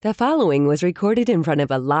The following was recorded in front of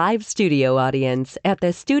a live studio audience at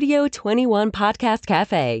the Studio 21 Podcast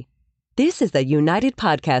Cafe. This is the United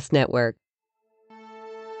Podcast Network.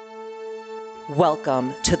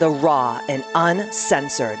 Welcome to the raw and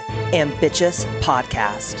uncensored Ambitious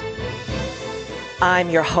Podcast. I'm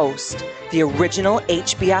your host, the original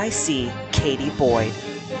HBIC, Katie Boyd.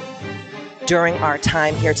 During our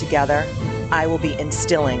time here together, I will be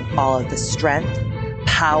instilling all of the strength,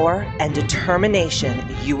 power, and determination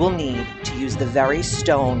you will need to use the very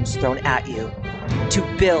stones thrown at you to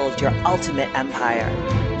build your ultimate empire.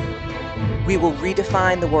 We will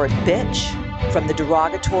redefine the word bitch from the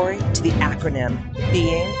derogatory to the acronym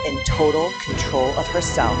being in total control of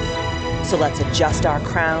herself. So let's adjust our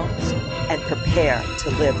crowns and prepare to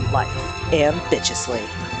live life ambitiously.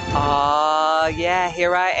 Yeah,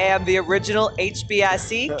 here I am, the original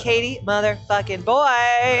HBIC, Katie motherfucking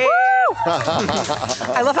Boyd.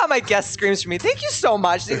 I love how my guest screams for me. Thank you so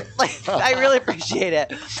much. I really appreciate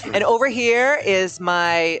it. And over here is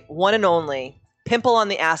my one and only pimple on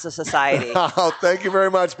the ass of society. Oh, thank you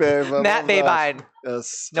very much, babe. Matt Babine.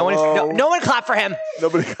 Yes. No one clap for him.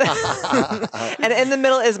 Nobody. And in the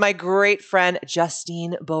middle is my great friend,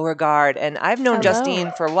 Justine Beauregard. And I've known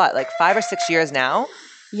Justine for what, like 5 or 6 years now?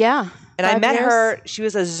 Yeah. And I met her, she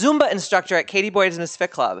was a Zumba instructor at Katie Boyd's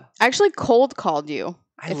Misfit Club. I actually cold called you.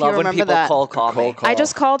 I love when people cold call me. I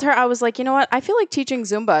just called her. I was like, you know what? I feel like teaching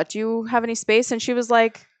Zumba. Do you have any space? And she was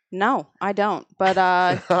like, no, I don't. But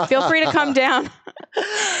feel free to come down.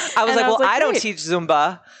 I was like, I don't teach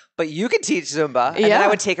Zumba, but you can teach Zumba. And then I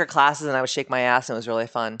would take her classes and I would shake my ass and it was really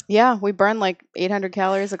fun. Yeah, we burned like 800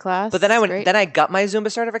 calories a class. But then I got my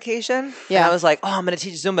Zumba certification. Yeah. And I was like, oh, I'm going to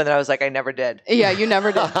teach Zumba. And then I was like, I never did. Yeah, you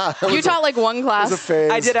never did. You taught like one class. It was a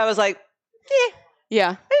phase. I did. I was like, eh.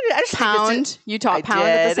 Yeah. I just Pound. You taught Pound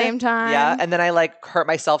at the same time. Yeah. And then I like hurt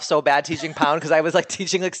myself so bad teaching Pound because I was like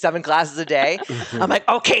teaching like 7 classes a day. I'm like,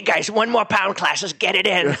 okay, guys, 1 more Pound class. Let's get it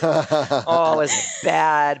in. Oh, it was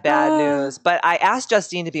bad news. But I asked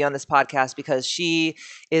Justine to be on this podcast because she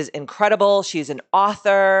is incredible. She's an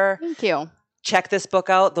author. Thank you. Check this book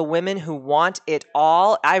out, The Women Who Want It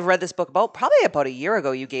All. I've read this book probably about a year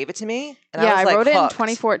ago. You gave it to me. And yeah, I wrote it in hooked.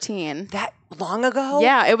 2014. That long ago?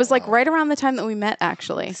 Yeah, it was like right around the time that we met,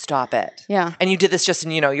 actually. Stop it. Yeah. And you did this just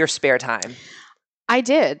in, your spare time. I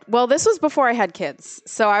did. Well, this was before I had kids.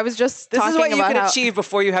 So I was just talking about This is what you can how, achieve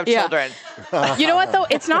before you have children. You know what, though?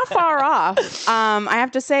 It's not far off. I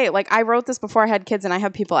have to say, like, I wrote this before I had kids, and I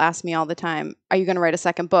have people ask me all the time, are you going to write a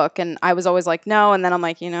second book? And I was always like, no. And then I'm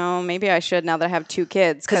like, maybe I should now that I have 2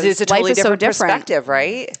 kids. Because it's a totally different perspective,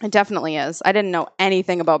 right? It definitely is. I didn't know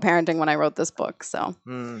anything about parenting when I wrote this book, so...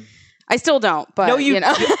 I still don't, but no, you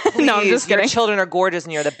know. Please, no, I'm just kidding. Your children are gorgeous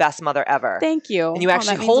and you're the best mother ever. Thank you. And you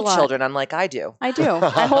actually hold children unlike I do. I do.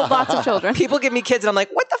 I hold lots of children. People give me kids and I'm like,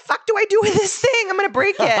 what the fuck do I do with this thing? I'm going to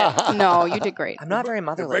break it. No, you did great. I'm not very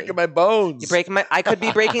motherly. You're breaking my bones. I could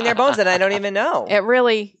be breaking their bones and I don't even know.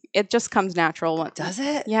 It just comes natural. Does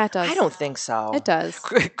it? Yeah, it does. I don't think so. It does.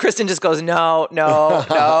 Kristen just goes, no.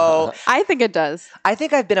 I think it does. I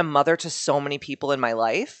think I've been a mother to so many people in my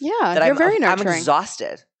life. Yeah, that you're very nurturing. I'm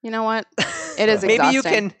exhausted. You know what? It is exhausting. Maybe you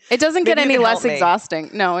can. It doesn't get any less exhausting.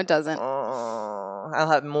 No, it doesn't. I'll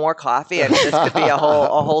have more coffee, and this could be a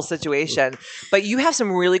whole situation. But you have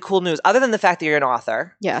some really cool news, other than the fact that you're an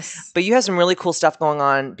author. Yes. But you have some really cool stuff going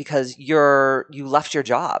on because you left your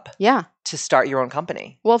job. Yeah. To start your own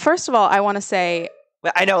company. Well, first of all, I want to say.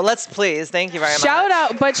 I know. Let's please. Thank you very much.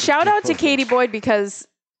 Shout out to Katie Boyd because.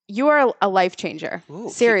 You are a life changer. Ooh,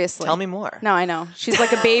 seriously. Tell me more. No, I know. She's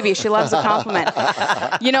like a baby. She loves a compliment.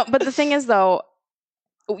 But the thing is, though,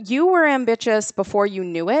 you were ambitious before you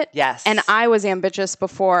knew it. Yes. And I was ambitious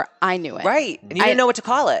before I knew it. Right. And you didn't know what to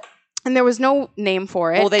call it. And there was no name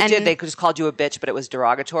for it. Well, they did. They just called you a bitch, but it was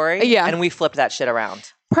derogatory. Yeah. And we flipped that shit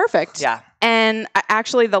around. Perfect. Yeah. And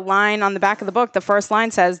actually, the line on the back of the book, the first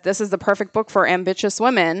line says, this is the perfect book for ambitious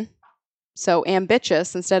women. So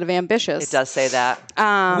ambitious instead of ambitious. It does say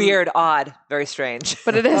that. Weird, odd, very strange.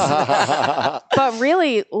 But it is. But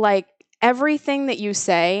really, like, everything that you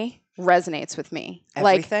say resonates with me.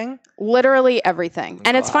 Everything? Like, literally everything.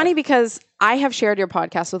 And it's funny because I have shared your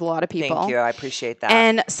podcast with a lot of people. Thank you. I appreciate that.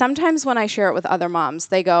 And sometimes when I share it with other moms,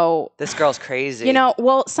 they go... This girl's crazy.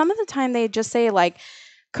 Well, some of the time they just say, like,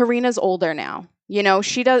 Karina's older now.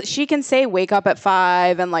 She can say wake up at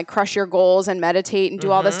 5 and like crush your goals and meditate and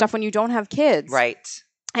do all this stuff when you don't have kids. Right.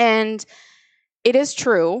 And it is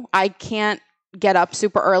true. I can't get up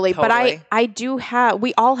super early, totally. But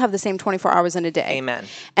we all have the same 24 hours in a day. Amen.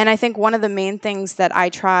 And I think one of the main things that I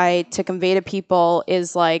try to convey to people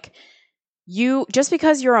is like, just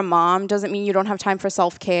because you're a mom doesn't mean you don't have time for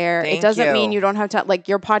self-care. It doesn't mean you don't have to, like,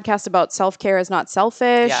 your podcast about self-care is not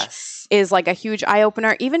selfish, is like a huge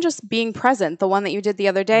eye-opener. Even just being present, the one that you did the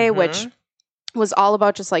other day, which was all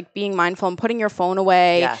about just like being mindful and putting your phone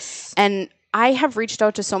away. Yes. And I have reached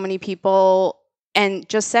out to so many people and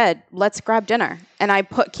just said, let's grab dinner. And I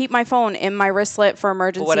keep my phone in my wristlet for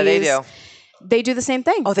emergencies. What do they do? They do the same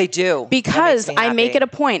thing. Oh, they do? Because I make it a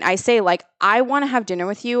point. I say, like, I want to have dinner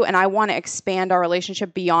with you and I want to expand our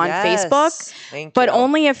relationship beyond Facebook. But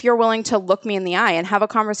only if you're willing to look me in the eye and have a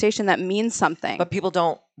conversation that means something. But people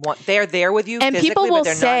don't want, they're there with you and physically, people will but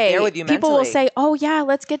they're say, not there with you mentally. People will say, oh yeah,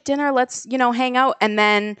 let's get dinner. Let's, hang out. And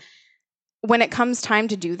then when it comes time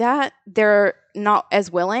to do that, they're not as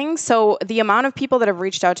willing. So the amount of people that have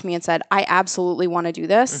reached out to me and said, I absolutely want to do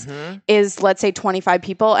this is, let's say, 25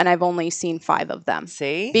 people, and I've only seen 5 of them.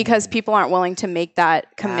 See? Because people aren't willing to make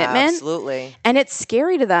that commitment. Absolutely. And it's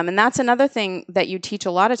scary to them. And that's another thing that you teach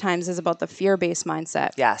a lot of times is about the fear-based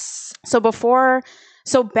mindset. Yes. So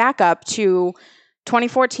back up to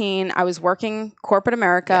 2014, I was working corporate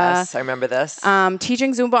America. Yes, I remember this.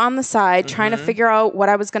 Teaching Zumba on the side, trying to figure out what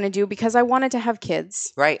I was going to do because I wanted to have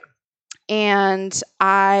kids. Right. And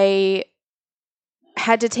I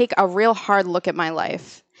had to take a real hard look at my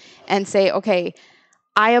life and say, okay,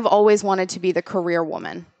 I have always wanted to be the career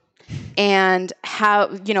woman and be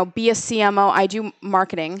a CMO. I do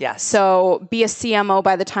marketing. Yes. So be a CMO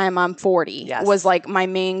by the time I'm 40 was like my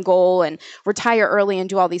main goal, and retire early and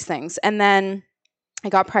do all these things. And then I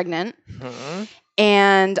got pregnant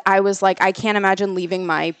and I was like, I can't imagine leaving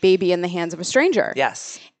my baby in the hands of a stranger.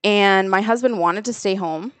 Yes. And my husband wanted to stay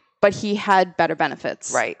home, but he had better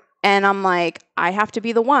benefits. Right. And I'm like, I have to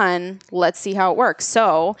be the one. Let's see how it works.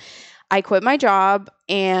 So I quit my job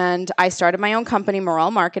and I started my own company,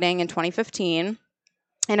 Morel Marketing, in 2015.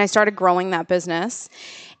 And I started growing that business.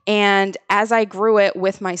 And as I grew it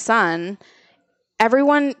with my son,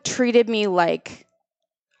 everyone treated me like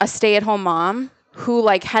a stay-at-home mom who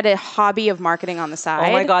like had a hobby of marketing on the side.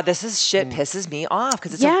 Oh my God, this is shit pisses me off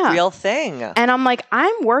because it's a real thing. And I'm like,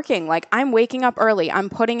 I'm working, like I'm waking up early. I'm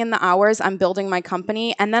putting in the hours. I'm building my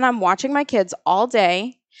company. And then I'm watching my kids all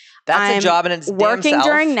day. That's a job in its damn working self.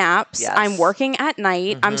 during naps. Yes. I'm working at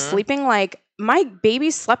night. I'm sleeping like my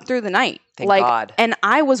baby slept through the night. Thank God. And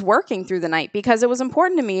I was working through the night because it was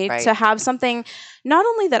important to me to have something not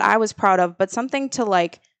only that I was proud of, but something to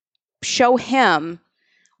like show him.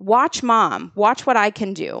 Watch mom. Watch what I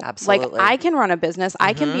can do. Absolutely. Like I can run a business.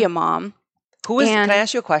 I can be a mom. Can I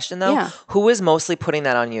ask you a question though? Yeah. Who was mostly putting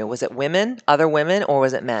that on you? Was it women, other women, or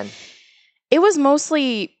was it men? It was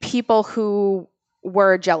mostly people who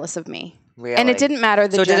were jealous of me. Really? And it didn't matter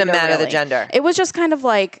the gender. So it didn't matter really. the gender. It was just kind of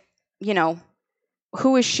like,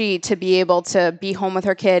 who is she to be able to be home with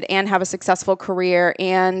her kid and have a successful career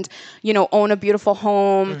and, own a beautiful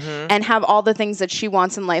home and have all the things that she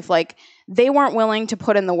wants in life? Like, they weren't willing to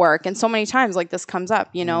put in the work. And so many times like this comes up,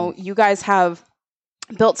 you guys have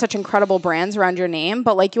built such incredible brands around your name,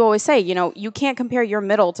 but like you always say, you can't compare your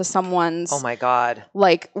middle to someone's. Oh my God.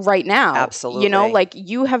 Like right now. Absolutely. Like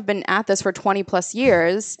you have been at this for 20 plus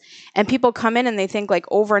years and people come in and they think like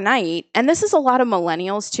overnight, and this is a lot of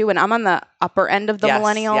millennials too. And I'm on the upper end of the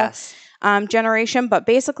millennial generation, but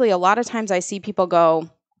basically a lot of times I see people go,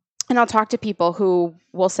 and I'll talk to people who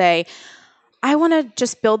will say, I want to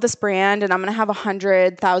just build this brand and I'm going to have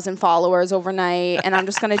 100,000 followers overnight and I'm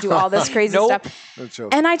just going to do all this crazy stuff.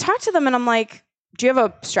 And I talk to them and I'm like, do you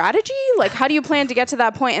have a strategy? Like, how do you plan to get to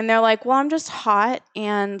that point? And they're like, well, I'm just hot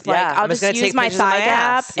and like, I'll just use my thigh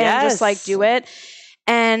gap and just like do it.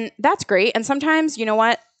 And that's great. And sometimes, you know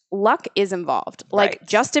what? Luck is involved. Like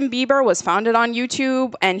Justin Bieber was founded on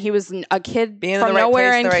YouTube and he was a kid from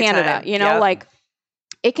nowhere in Canada, like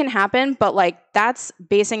it can happen, but like that's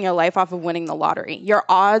basing your life off of winning the lottery. Your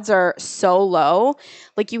odds are so low.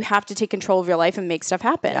 Like you have to take control of your life and make stuff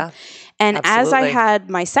happen. Yeah, and as I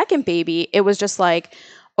had my second baby, it was just like,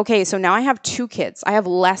 okay, so now I have 2 kids. I have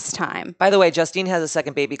less time. By the way, Justine has a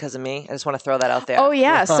second baby because of me. I just want to throw that out there. Oh,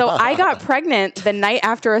 yeah. So I got pregnant the night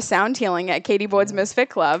after a sound healing at Katie Boyd's Misfit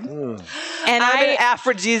Club. And I'm an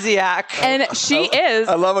aphrodisiac. And she is.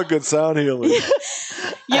 I love a good sound healing.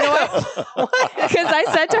 You know what? Because I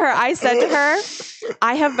said to her,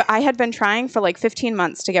 I had been trying for like 15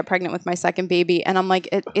 months to get pregnant with my second baby. And I'm like,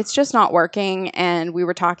 it's just not working. And we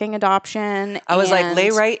were talking adoption. I was like, lay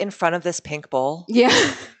right in front of this pink bowl.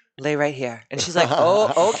 Yeah. Lay right here. And she's like,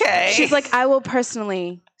 oh, okay. She's like, I will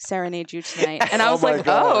personally serenade you tonight. And I was like,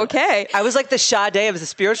 God. Oh, okay. I was like the Sade of the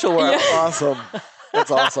spiritual world. Yeah. Awesome.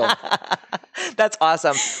 That's awesome. That's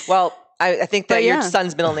awesome. Well, I think that But your yeah.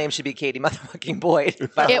 son's middle name should be Katie motherfucking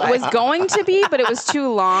Boyd. by the It way. was going to be, but it was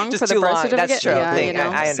too long Just for the too birth long. certificate. That's true. Yeah, Thing. you know.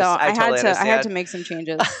 I So I totally I had understand. to make some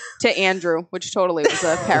changes to Andrew, which totally was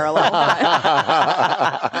a parallel.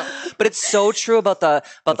 But it's so true about the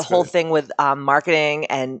whole thing with marketing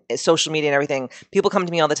and social media and everything. People come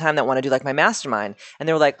to me all the time that want to do like my mastermind, and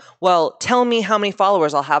they were like, "Well, tell me how many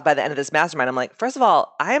followers I'll have by the end of this mastermind." I'm like, first of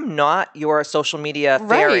all, I am not your social media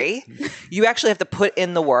fairy. You actually have to put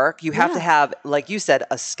in the work. You have to have, like you said,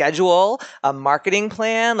 a schedule, a marketing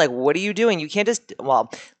plan. Like, what are you doing? You can't just,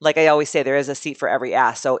 well, like I always say, there is a seat for every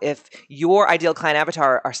ass. So if your ideal client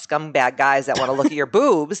avatar are scumbag guys that want to look at your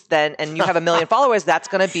boobs, then, and you have 1 million followers, that's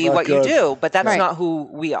going to be Not what you good. do. But that's Right. not who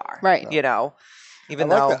we are. Right. You know? Even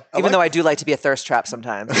I like though, that. I even like though I do like to be a thirst trap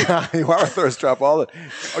sometimes. You are a thirst trap,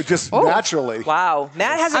 just naturally. Wow.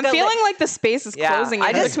 Matt hasn't I'm got feeling like the space is Yeah, closing I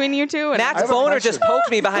in just- between you two. And Matt's have a boner question. just poked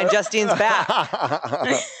me behind Justine's back.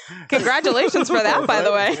 congratulations for that, by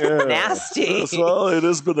the way. Nasty. Yes, well, it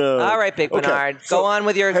has been a... All right, Big Okay, Bernard. so- Go on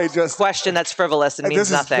with your Hey, just- question that's frivolous and means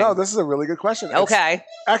this nothing. this is a really good question. Okay.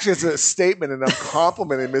 Actually, it's a statement, and I'm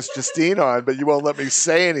complimenting Miss Justine on, but you won't let me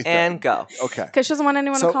say anything. And go. Okay. Because she doesn't want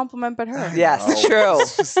anyone So- to compliment but her. Yes, No, true.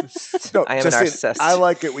 it's just- no, I am a Justine, narcissist. I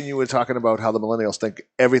like it when you were talking about how the millennials think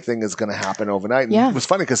everything is going to happen overnight. And Yeah. It was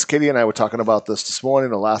funny because Katie and I were talking about this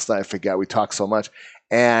morning or last night. I forget. We talked so much.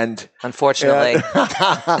 And Unfortunately.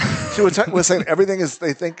 she was saying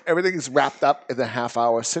they think everything is wrapped up in a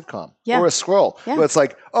half-hour sitcom Yeah. or a scroll. Yeah. But it's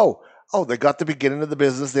like, oh, they got the beginning of the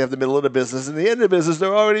business, they have the middle of the business, and the end of the business,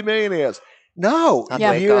 they're already millionaires. No, Not the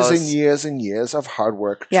way it years and goes. years and years of hard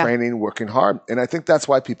work, Yeah. training, working hard. And I think that's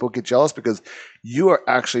why people get jealous, because you are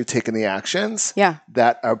actually taking the actions Yeah.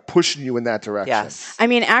 that are pushing you in that direction. Yes. I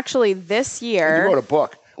mean, actually, this And year. you wrote a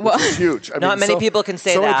book, which Well- is huge. I Not many people can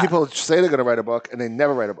say so that. many people say they're going to write a book, and they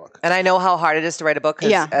never write a book. And I know how hard it is to write a book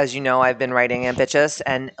because, Yeah. as you know, I've been writing Ambitious.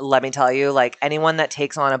 And let me tell you, like, anyone that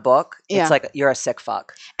takes on a book, Yeah. it's like, you're a sick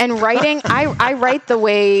fuck. And writing, I write the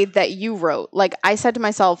way that you wrote. Like, I said to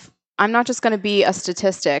myself, I'm not just going to be a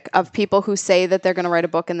statistic of people who say that they're going to write a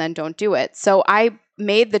book and then don't do it. So I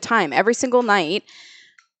made the time every single night.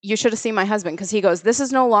 You should have seen my husband, because he goes, this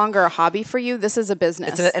is no longer a hobby for you. This is a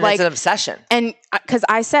business. It's an obsession. And because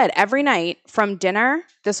I said every night from dinner,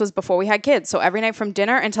 this was before we had kids. So every night from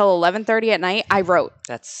dinner until 11:30 at night, I wrote.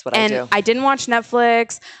 That's what I And do. I didn't watch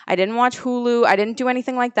Netflix. I didn't watch Hulu. I didn't do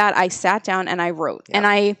anything like that. I sat down and I wrote. Yeah. And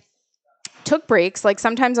I took breaks. Like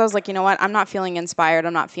sometimes I was like, you know what? I'm not feeling inspired.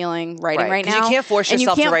 I'm not feeling writing right 'Cause now. you can't force And you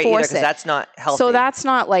yourself to can't write either force because it. that's not healthy. So that's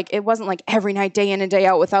not like, it wasn't like every night, day in and day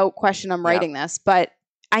out, without question, I'm writing this. But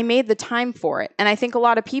I made the time for it. And I think a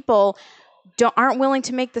lot of people aren't willing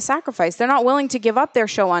to make the sacrifice. They're not willing to give up their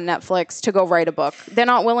show on Netflix to go write a book. They're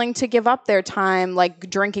not willing to give up their time like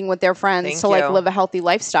drinking with their friends Thank to like you. live a healthy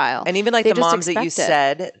lifestyle. And even like They the just moms that you expect it.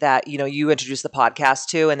 said that, you know, you introduced the podcast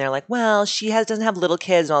to, and they're like, well, doesn't have little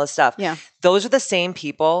kids and all this stuff. Yeah. Those are the same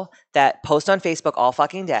people that post on Facebook all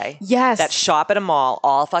fucking day. Yes. That shop at a mall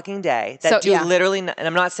all fucking day. That So, do yeah. literally, and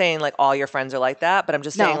I'm not saying like all your friends are like that, but I'm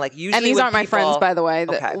just saying like usually and these when aren't my friends, people- by the way.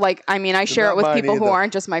 Okay. Like, I mean, I share not it with mine people who either.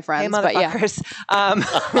 aren't just my friends. Hey, but yeah, motherfuckers.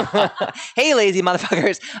 Hey, lazy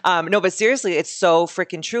motherfuckers. No, but seriously, it's so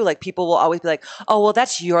freaking true. Like people will always be like, oh, well,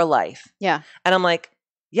 that's your life. yeah, And I'm like,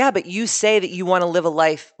 yeah, but you say that you want to live a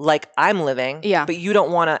life like I'm living. Yeah. But you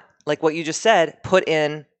don't want to, like what you just said, put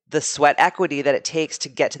in the sweat equity that it takes to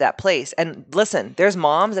get to that place. And listen, there's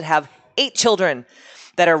moms that have 8 children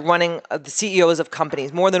that are running the CEOs of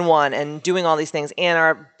companies, more than one, and doing all these things and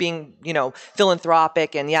are being, you know,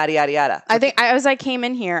 philanthropic and yada, yada, yada. I think as I came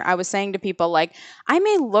in here, I was saying to people like, I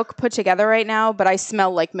may look put together right now, but I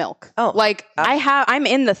smell like milk. Oh, like I'm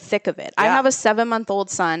in the thick of it. I Yeah. have a 7-month-old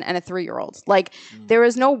son and a 3-year-old. Like there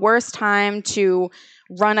is no worse time to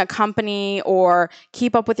run a company or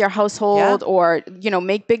keep up with your household Yeah. or, you know,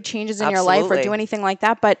 make big changes in your life or Absolutely. do anything like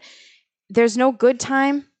that. But there's no good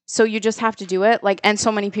time. So you just have to do it. Like, and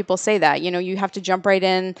so many people say that, you know, you have to jump right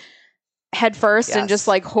in head first and Yes. just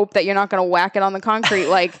like hope that you're not going to whack it on the concrete.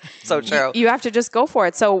 Like So true. you have to just go for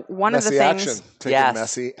it. So one Messy of the things, action. Take Yes.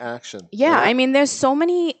 messy action. yeah, I mean, there's so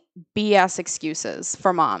many BS excuses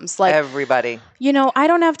for moms. Like, Everybody. you know, I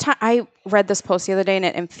don't have time. I read this post the other day and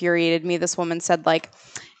it infuriated me. This woman said like,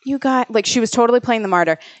 you guys, like she was totally playing the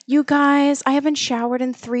martyr. You guys, I haven't showered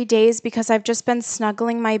in 3 days because I've just been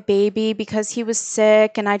snuggling my baby because he was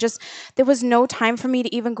sick and there was no time for me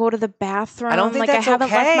to even go to the bathroom. I don't think like that's I haven't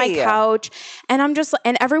left my okay. couch. And I'm just,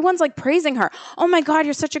 and everyone's like praising her. Oh my God,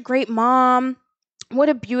 you're such a great mom. What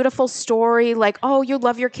a beautiful story. Like, oh, you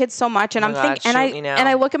love your kids so much. And Oh I'm my God, thinking, shoot me now. and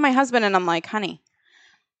I look at my husband and I'm like, honey,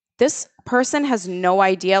 this person has no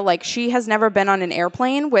idea. Like, she has never been on an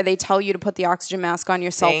airplane where they tell you to put the oxygen mask on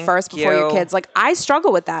yourself Thank first before your you. kids. Like, I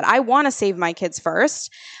struggle with that. I want to save my kids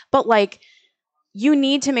first, but like, you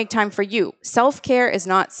need to make time for you. Self-care is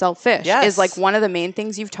not selfish. Yes. Is like one of the main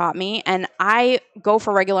things you've taught me. And I go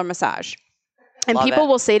for regular massage. And Love people it.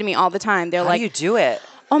 will say to me all the time, they're How like, do you do it?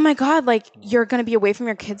 oh my God, like, you're going to be away from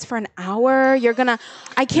your kids for an hour. I can't believe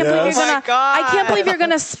Yes. you're Oh my going to, God. I can't believe you're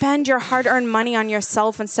going to spend your hard-earned money on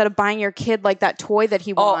yourself instead of buying your kid like that toy that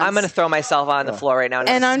he Oh, wants. I'm going to throw myself on the floor right now.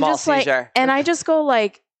 And I'm small just like, seizure. and I just go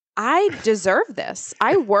like, I deserve this.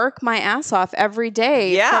 I work my ass off every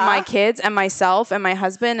day Yeah. for my kids and myself and my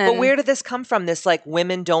husband. And But where did this come from? This like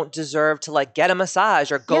women don't deserve to like get a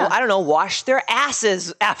massage or go, Yeah. I don't know, wash their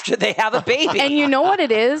asses after they have a baby. And you know what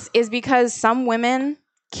it is because some women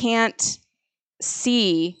can't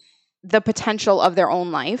see the potential of their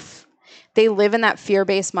own life. They live in that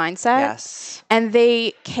fear-based mindset. Yes. And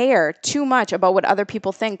they care too much about what other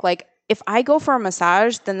people think. Like, if I go for a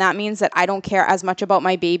massage, then that means that I don't care as much about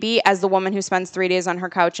my baby as the woman who spends 3 days on her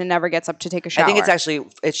couch and never gets up to take a shower. I think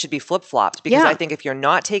it should be flip-flopped because Yeah. I think if you're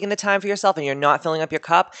not taking the time for yourself and you're not filling up your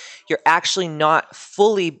cup, you're actually not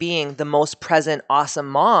fully being the most present, awesome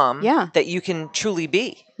mom Yeah. that you can truly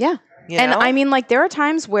be. Yeah. You And know? I mean, like, there are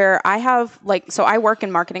times where I have, like, so I work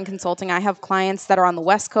in marketing consulting. I have clients that are on the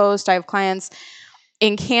West Coast. I have clients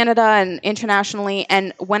in Canada and internationally.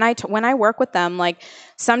 And when I work with them, like,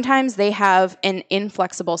 sometimes they have an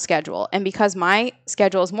inflexible schedule. And because my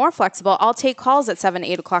schedule is more flexible, I'll take calls at 7,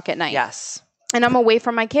 8 o'clock at night. Yes. And I'm away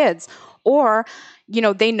from my kids. Or, you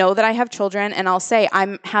know, they know that I have children, and I'll say,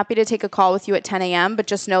 I'm happy to take a call with you at 10 a.m., but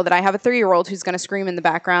just know that I have a 3-year-old who's going to scream in the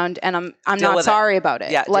background, and I'm Deal not with it. sorry about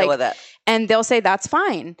it. Yeah, deal with it. And they'll say, that's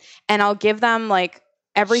fine. And I'll give them, like,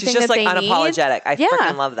 everything She's just that like they need. unapologetic. I Yeah.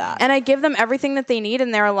 freaking love that. And I give them everything that they need,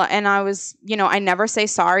 and and I was, you know, I never say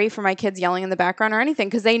sorry for my kids yelling in the background or anything,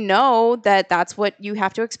 because they know that that's what you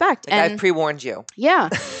have to expect. Like, and I've pre-warned you. yeah,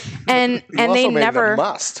 and You and also they made it never a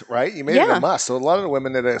must, right? You made it Yeah. a must. So a lot of the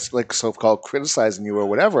women that are like so-called criticizing you or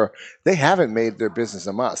whatever, they haven't made their business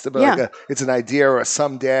a must. They're Yeah. like it's an idea or a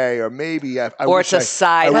someday or maybe I Or wish it's a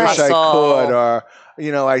side I wish I hustle. could or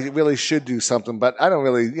you know I really should do something, but I don't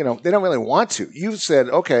really they don't really want to. You said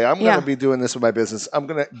okay, I'm going Yeah. to be doing this with my business. I'm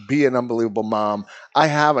going to be an unbelievable mom. I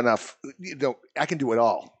have enough. I can do it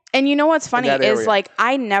all. And you know what's funny that is area. like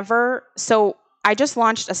so I just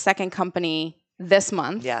launched a second company this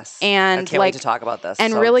month. Yes. And I can't wait to talk about this.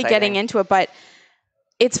 and So really exciting. getting into it. But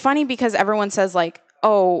it's funny because everyone says like,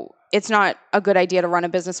 oh, it's not a good idea to run a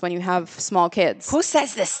business when you have small kids. Who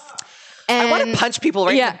says this? And, I want to punch people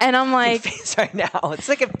right Yeah. in the And I'm like, face right now. It's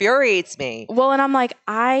like infuriates me. well, and I'm like,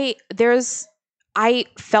 I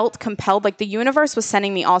felt compelled, like the universe was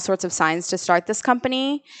sending me all sorts of signs to start this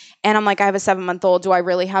company. And I'm like, I have a 7-month-old. Do I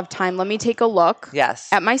really have time? Let me take a look Yes.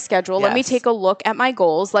 at my schedule. Let me Yes. take a look at my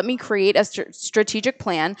goals. Let me create a strategic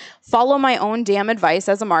plan, follow my own damn advice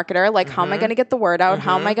as a marketer. Like, how am I going to get the word out?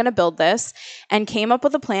 How am I going to build this? And came up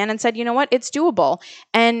with a plan and said, you know what? It's doable.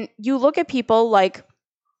 And you look at people like,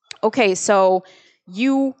 okay, so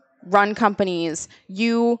you run companies,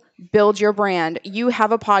 you build your brand, you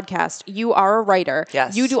have a podcast, you are a writer,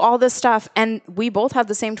 Yes. you do all this stuff, and we both have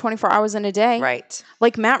the same 24 hours in a day. Right.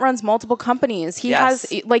 Like Matt runs multiple companies. He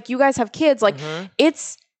Yes. has, like, you guys have kids. Like,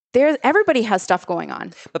 it's there. Everybody has stuff going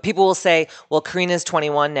on. But people will say, well, Karina's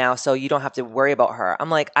 21 now, so you don't have to worry about her. I'm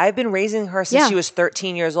like, I've been raising her since Yeah. she was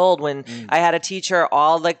 13 years old when I had to teach her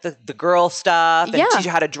all like the girl stuff and Yeah. teach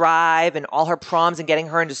her how to drive and all her proms and getting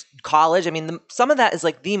her into college. I mean, some of that is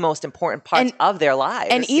like the most important parts And- of their lives.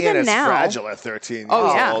 and even it's now- fragile at 13 years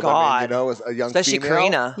Oh, yeah. old. God. I mean, as a young especially female.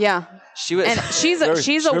 Karina. Yeah. She was. And she's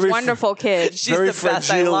a very wonderful kid. She's very the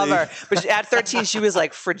best. I fragile-y. love her. But at 13, she was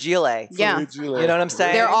like fragile. Yeah. You know what I'm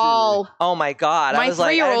saying? They're all, Oh my God. I my was like,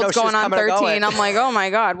 I didn't know 3-year-old's she was going on coming or 13. going. I'm like, oh my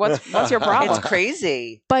God, what's your problem? It's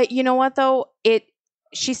crazy. But you know what though?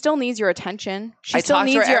 She still needs your attention. She I still talk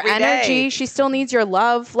to needs her your every energy. day. She still needs your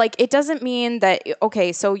love. Like, it doesn't mean that,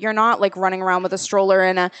 okay, so you're not like running around with a stroller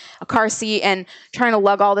and a car seat and trying to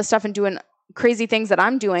lug all this stuff and doing crazy things that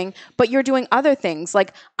I'm doing, but you're doing other things.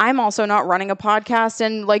 Like, I'm also not running a podcast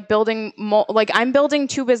and like building, I'm building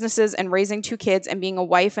 2 businesses and raising 2 kids and being a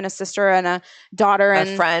wife and a sister and a daughter and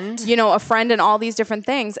A friend. you know, a friend and all these different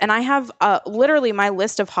things. And I have literally my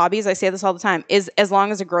list of hobbies, I say this all the time, is as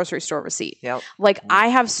long as a grocery store receipt. Yep. Like, I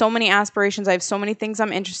have so many aspirations. I have so many things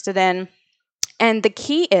I'm interested in. And the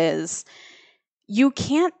key is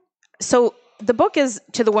so the book is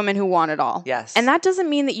to the women who want it all. Yes. And that doesn't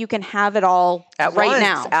mean that you can have it all At right once.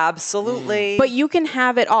 now. Absolutely. But you can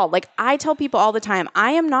have it all. Like, I tell people all the time,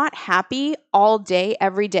 I am not happy all day,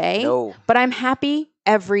 every day. No. But I'm happy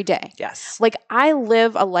every day. Yes. Like I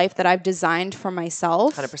live a life that I've designed for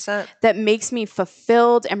myself 100%. that makes me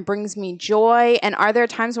fulfilled and brings me joy. And are there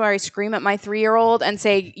times where I scream at my 3-year-old and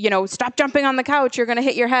say, stop jumping on the couch, you're going to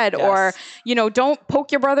hit your head, or, don't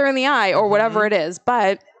poke your brother in the eye, or whatever it is.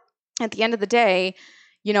 But at the end of the day,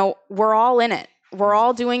 we're all in it. We're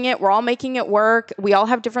all doing it. We're all making it work. We all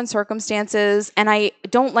have different circumstances. And I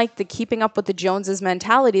don't like the keeping up with the Joneses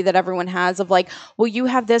mentality that everyone has of like, well, you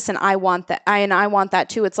have this and I want that. I want that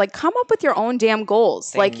too. It's like, come up with your own damn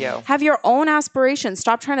goals. Thank you. Have your own aspirations.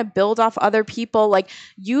 Stop trying to build off other people. Like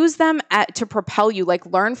use them to propel you, like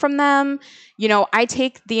learn from them. I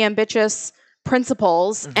take the ambitious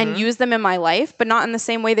principles and use them in my life, but not in the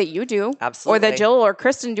same way that you do. Absolutely. Or that Jill or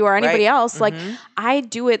Kristen do or anybody Right. else. Like I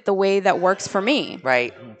do it the way that works for me.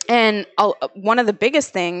 Right. And one of the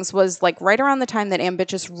biggest things was like right around the time that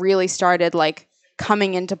Ambitious really started like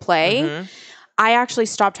coming into play, I actually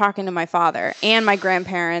stopped talking to my father and my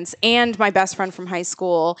grandparents and my best friend from high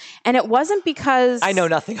school. And it wasn't because I know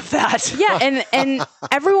nothing of that. yeah. And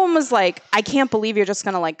everyone was like, I can't believe you're just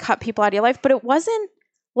going to like cut people out of your life. But it wasn't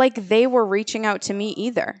like they were reaching out to me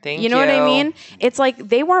either. Thank you know what I you. mean? It's like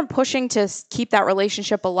they weren't pushing to keep that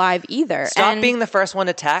relationship alive either. Stop being the first one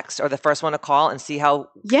to text or the first one to call and see how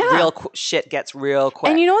real shit gets real quick.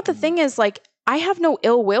 And you know what the thing is? Like, I have no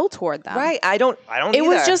ill will toward them. Right. I don't It either.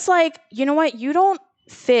 was just like, you know what? You don't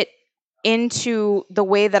fit into the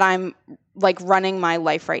way that I'm like running my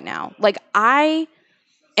life right now. Like I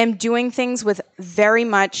am doing things with very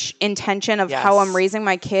much intention of how I'm raising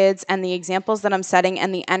my kids and the examples that I'm setting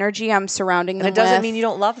and the energy I'm surrounding them And it doesn't with. mean you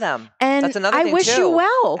don't love them. And That's another I thing wish too. you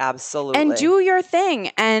well. Absolutely. And do your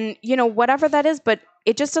thing and, whatever that is, but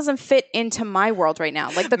it just doesn't fit into my world right now.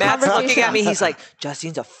 Like the Matt's conversation. looking at me. He's like,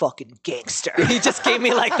 Justine's a fucking gangster. He just gave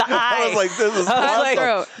me like the eye. I was like, this is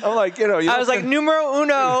awesome. I'm like, I was like, numero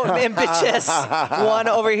uno, ambitious. One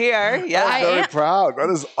over here. Yeah. I'm very proud. That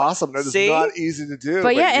is awesome. That is See? not easy to do.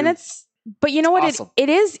 But yeah, but you know what? awesome. It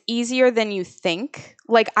is easier than you think.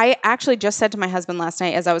 Like I actually just said to my husband last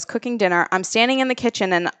night as I was cooking dinner, I'm standing in the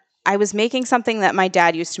kitchen and I was making something that my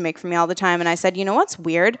dad used to make for me all the time. And I said, you know what's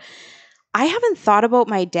weird? I haven't thought about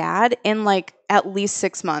my dad in like at least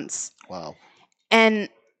 6 months. Wow. And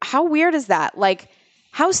how weird is that? Like,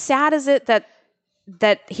 how sad is it that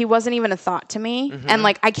he wasn't even a thought to me? And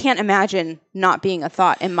like, I can't imagine not being a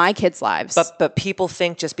thought in my kids' lives. But people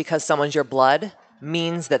think just because someone's your blood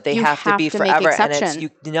means that they You have to be have to make forever. And exception. it's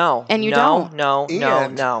you no. And you no,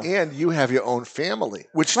 don't. No. And you have your own family,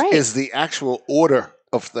 which Right. is the actual order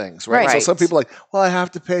of things, right? So Right. some people are like, well, I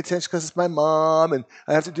have to pay attention because it's my mom, and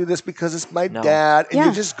I have to do this because it's my dad. And Yeah.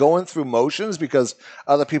 you're just going through motions because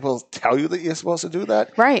other people tell you that you're supposed to do that.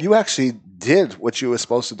 Right. You actually did what you were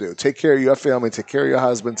supposed to do. Take care of your family, take care of your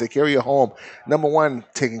husband, take care of your home. Number one,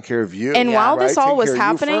 taking care of you. And while this all Take was care of you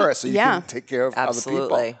happening- first so you yeah. can take care of other people.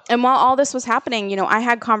 Absolutely. And while all this was happening, I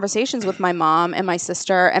had conversations with my mom and my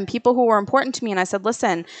sister and people who were important to me. And I said,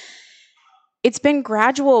 listen, it's been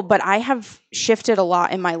gradual, but I have shifted a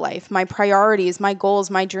lot in my life, my priorities, my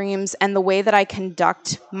goals, my dreams, and the way that I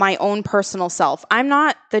conduct my own personal self. I'm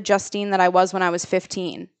not the Justine that I was when I was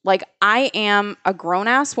 15. Like, I am a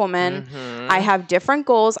grown-ass woman. I have different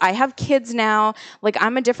goals. I have kids now. Like,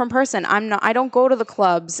 I'm a different person. I don't go to the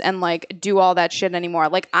clubs and like do all that shit anymore.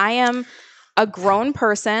 Like, I am a grown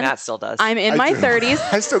person. Matt still does. I'm in my 30s.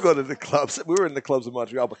 I still go to the clubs. We were in the clubs in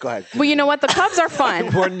Montreal, but go ahead. Well, you know what? The clubs are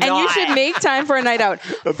fun. We're And you not. should make time for a night out.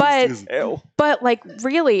 But like,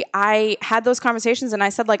 really, I had those conversations and I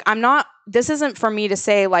said, like, this isn't for me to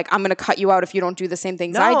say, like, I'm going to cut you out if you don't do the same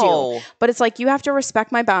things I do. No. But it's like, you have to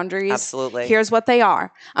respect my boundaries. Absolutely. Here's what they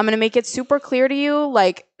are. I'm going to make it super clear to you.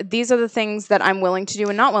 Like, these are the things that I'm willing to do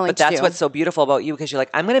and not willing But to do. that's what's so beautiful about you because you're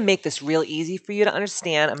like, I'm going to make this real easy for you to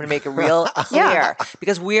understand. I'm going to make it real clear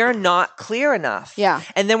because we're not clear enough. Yeah.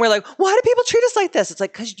 And then we're like, why do people treat us like this? It's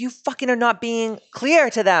like, because you fucking are not being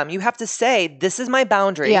clear to them. You have to say, this is my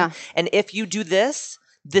boundary. Yeah. And if you do this,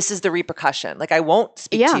 this is the repercussion. Like, I won't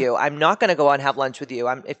speak Yeah. to you. I'm not going to go out and have lunch with you.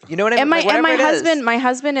 If you know what I mean? And Like, whatever it is. my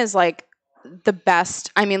husband is like the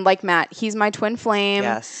best. I mean, like Matt, he's my twin flame.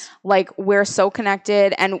 Yes. Like, we're so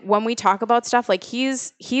connected. And when we talk about stuff, like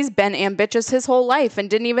he's been ambitious his whole life and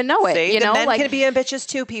didn't even know it. See, you the know, men like, can be ambitious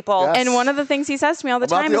too, people. Yes. and one of the things he says to me all the I'm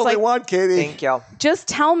not time the is only like, one, Katie. Thank you. just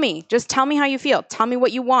tell me how you feel. Tell me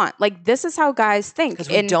what you want. Like, this is how guys think. Because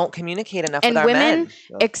we don't communicate enough and with our women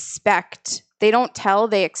men. expect. They don't tell,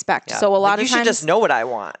 they expect. Yeah. So a lot Like, of you times, should just know what I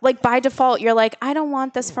want. like, by default, you're like, I don't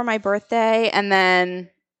want this for my birthday. And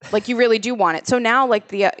then like, you really do want it. So now,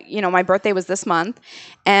 like, my birthday was this month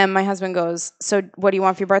and my husband goes, so what do you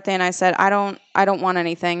want for your birthday? And I said, I don't want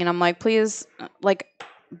anything. And I'm like, please, like,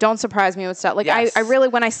 don't surprise me with stuff. Like Yes. I really,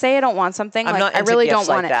 when I say I don't want something, I'm like not I into really gifts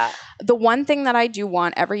don't want like it. that. The one thing that I do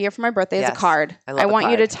want every year for my birthday is Yes. a card. I love a want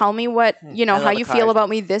you to card. tell me what, I how love a you feel card. about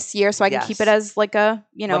me this year so I can Yes. keep it as like a,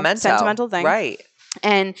 Memento. sentimental thing. Right.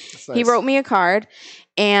 And That's he nice. wrote me a card.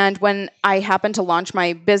 And when I happened to launch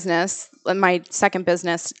my business, my second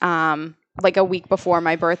business, like a week before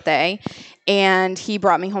my birthday, and he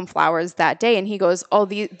brought me home flowers that day, and he goes, "Oh,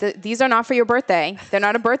 these are not for your birthday. They're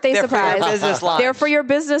not a birthday They're for your surprise. business launch. They're for your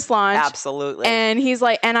business launch." Absolutely. And he's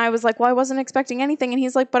like, and I was like, "Well, I wasn't expecting anything." And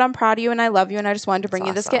he's like, "But I'm proud of you, and I love you, and I just wanted to bring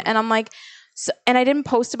you this awesome. gift." And I'm like. So, and I didn't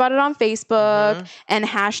post about it on Facebook Mm-hmm. and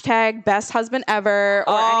hashtag best husband ever or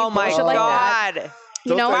oh any my bullshit like that. God.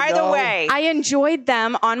 You know, By the know? way, I enjoyed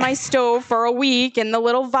them on my stove for a week in the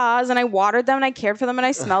little vase, and I watered them and I cared for them and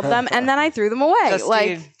I smelled them, and then I threw them away.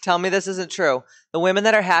 Justine, tell me this isn't true. The women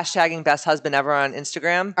that are hashtagging best husband ever on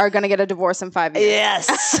Instagram, are going to get a divorce in 5 years.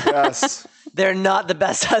 yes, Yes. they're not the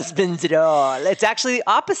best husbands at all. It's actually the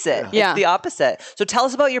opposite. Yeah. It's the opposite. So tell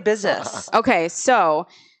us about your business. Okay, so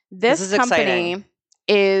this is company exciting.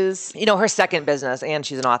 is You know, her second business, and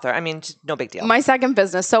she's an author. I mean, no big deal. my second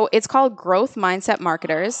business. So it's called Growth Mindset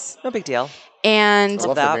Marketers. No big deal. And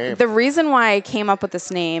Love that. the name. the reason why I came up with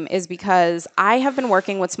this name is because I have been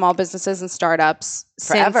working with small businesses and startups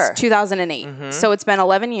Forever. since 2008. Mhm. So it's been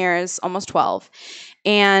 11 years, almost 12.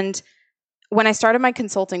 And when I started my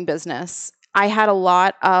consulting business, I had a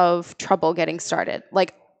lot of trouble getting started.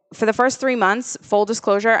 Like for the first 3 months, full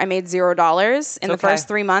disclosure, I made $0 in the Okay. first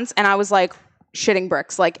 3 months. And I was like shitting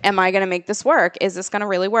bricks. Like, am I going to make this work? Is this going to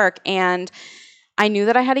really work? And I knew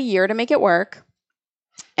that I had a year to make it work.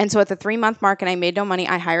 And so at the 3-month mark and I made no money,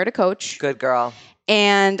 I hired a coach. Good girl.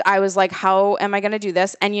 And I was like, how am I going to do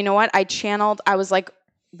this? And you know what? I was like,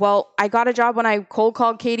 well, I got a job when I cold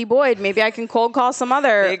called Katie Boyd. Maybe I can cold call some There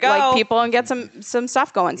other you go. like people and get some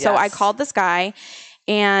stuff going. So I Yes. called this guy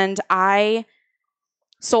and I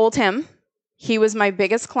sold him. He was my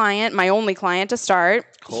biggest client, my only client to start.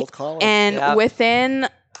 Cold calling. And Yep.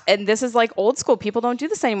 and this is like old school. People don't do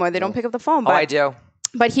this anymore. They don't pick up the phone. Oh, I do.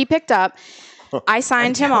 But he picked up. I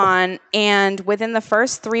signed him on, and within the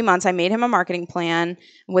first 3 months, I made him a marketing plan.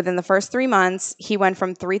 Within the first 3 months, he went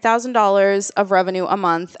from $3,000 of revenue a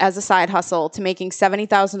month as a side hustle to making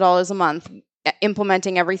 $70,000 a month,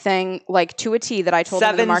 implementing everything like to a T that I told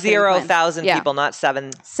him in the marketing plan. 70,000 Yeah. people, not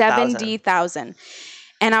 7,000. 70,000.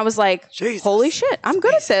 And I was like, Jesus. holy shit, I'm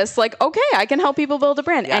good at this. Like, okay, I can help people build a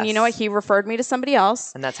brand. And you know what? Yes. He referred me to somebody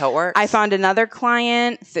else. And that's how it works. I found another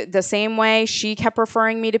client the same way. She kept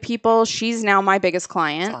referring me to people. She's now my biggest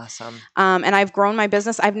client. awesome. And I've grown my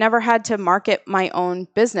business. I've never had to market my own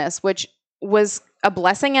business, which was a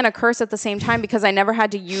blessing and a curse at the same time because I never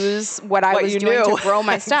had to use what I What was you doing knew. to grow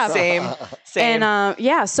my stuff. Same.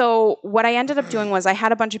 And so what I ended up doing was I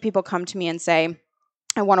had a bunch of people come to me and say,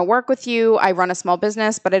 I want to work with you. I run a small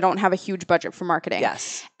business, but I don't have a huge budget for marketing.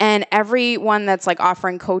 Yes. And everyone that's like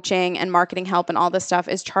offering coaching and marketing help and all this stuff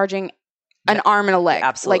is charging an arm and a leg.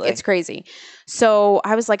 Absolutely. Like it's crazy. So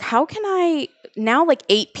I was like, how can I now like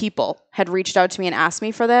 8 people had reached out to me and asked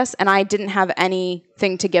me for this and I didn't have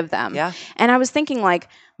anything to give them. Yeah. And I was thinking like,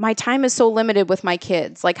 my time is so limited with my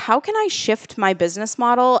kids. Like, how can I shift my business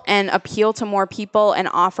model and appeal to more people and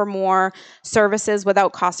offer more services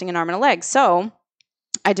without costing an arm and a leg? So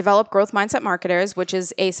I developed Growth Mindset Marketers, which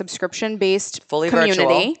is a subscription-based Fully community.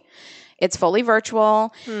 virtual. It's fully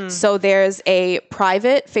virtual. So there's a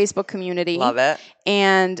private Facebook community. Love it.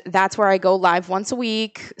 And that's where I go live once a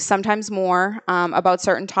week, sometimes more, about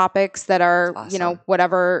certain topics that are, Awesome.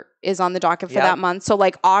 whatever is on the docket for Yep. that month. So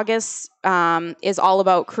like August is all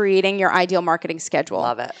about creating your ideal marketing schedule.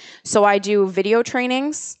 Love it. So I do video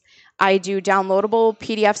trainings. I do downloadable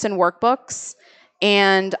PDFs and workbooks.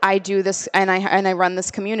 And I do this, and I run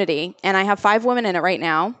this community. And I have 5 women in it right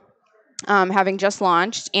now. Having just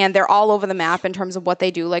launched, and they're all over the map in terms of what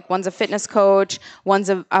they do. Like one's a fitness coach,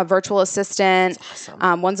 one's a virtual assistant,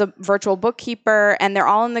 one's a virtual bookkeeper, and they're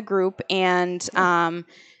all in the group. And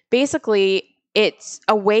basically, it's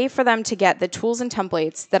a way for them to get the tools and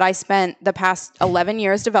templates that I spent the past 11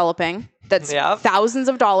 years developing. That's Yep. thousands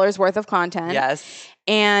of dollars worth of content. Yes.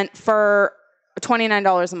 And for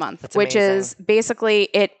 $29 a month, That's which amazing. is basically,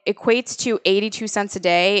 it equates to 82 cents a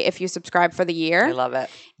day if you subscribe for the year. I love it.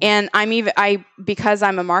 And because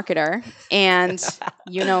I'm a marketer and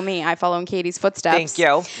you know me, I follow in Katie's footsteps. Thank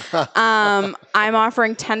you. I'm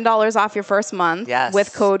offering $10 off your first month Yes.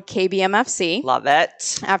 with code KBMFC Love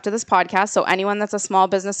it. after this podcast. So anyone that's a small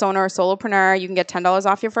business owner or solopreneur, you can get $10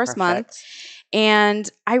 off your first month. Perfect. And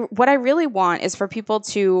what I really want is for people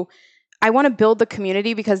to I want to build the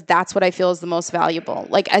community because that's what I feel is the most valuable.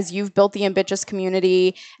 Like as you've built the Ambitious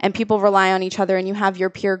community and people rely on each other and you have your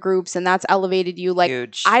peer groups and that's elevated you. Like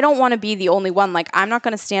Huge. I don't want to be the only one. Like I'm not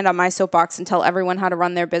going to stand on my soapbox and tell everyone how to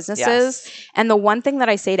run their businesses. Yes. And the one thing that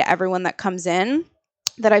I say to everyone that comes in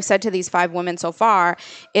that I've said to these 5 women so far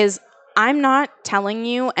is I'm not telling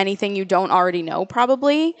you anything you don't already know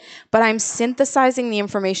probably, but I'm synthesizing the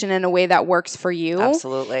information in a way that works for you.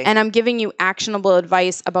 Absolutely. And I'm giving you actionable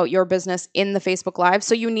advice about your business in the Facebook Live.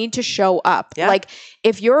 So you need to show up. Yeah. Like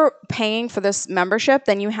if you're paying for this membership,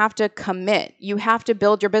 then you have to commit. You have to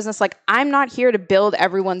build your business. Like I'm not here to build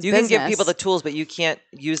everyone's You business. can give people the tools, but you can't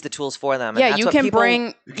use the tools for them. And Yeah, that's you what can people- bring.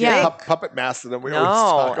 You Yeah. can't puppet master them. We always No,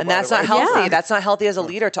 talk and about that's it, not right? healthy. Yeah. That's not healthy as a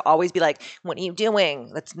leader to always be like, "What are you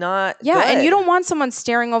doing?" That's not. Yeah, good. and you don't want someone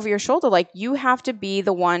staring over your shoulder. Like you have to be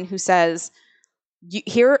the one who says,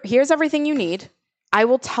 "Here's everything you need. I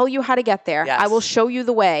will tell you how to get there. Yes. I will show you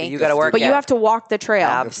the way. You got to work. but it. you have to walk the trail."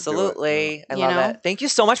 Absolutely. I You love know? it. Thank you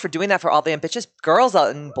so much for doing that for all the ambitious girls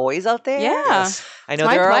out and boys out there. Yeah. Yes. I know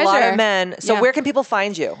It's my there are a lot pleasure. of men. So Yeah. where can people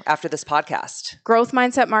find you after this podcast? Growth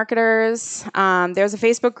Mindset Marketers. There's a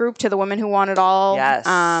Facebook group to the women who want it all. Yes.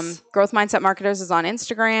 Growth Mindset Marketers is on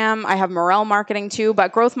Instagram. I have Morel Marketing too,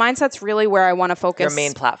 but Growth Mindset's really where I want to focus. Your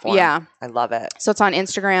main platform. Yeah. I love it. So it's on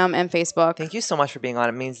Instagram and Facebook. Thank you so much for being on.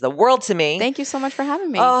 It means the world to me. Thank you so much for having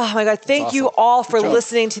me. Oh my God. Thank you awesome. all for Good job.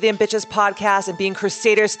 listening to the Ambitious podcast and being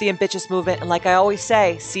crusaders to the Ambitious movement. And like I always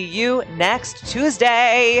say, see you next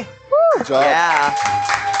Tuesday. Good job. Yeah.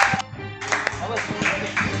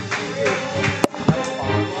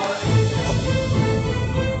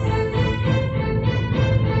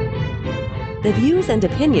 The views and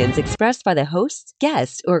opinions expressed by the hosts,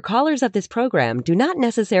 guests, or callers of this program do not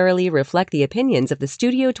necessarily reflect the opinions of the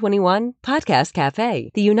Studio 21 Podcast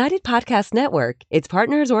Cafe, the United Podcast Network, its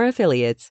partners, or affiliates.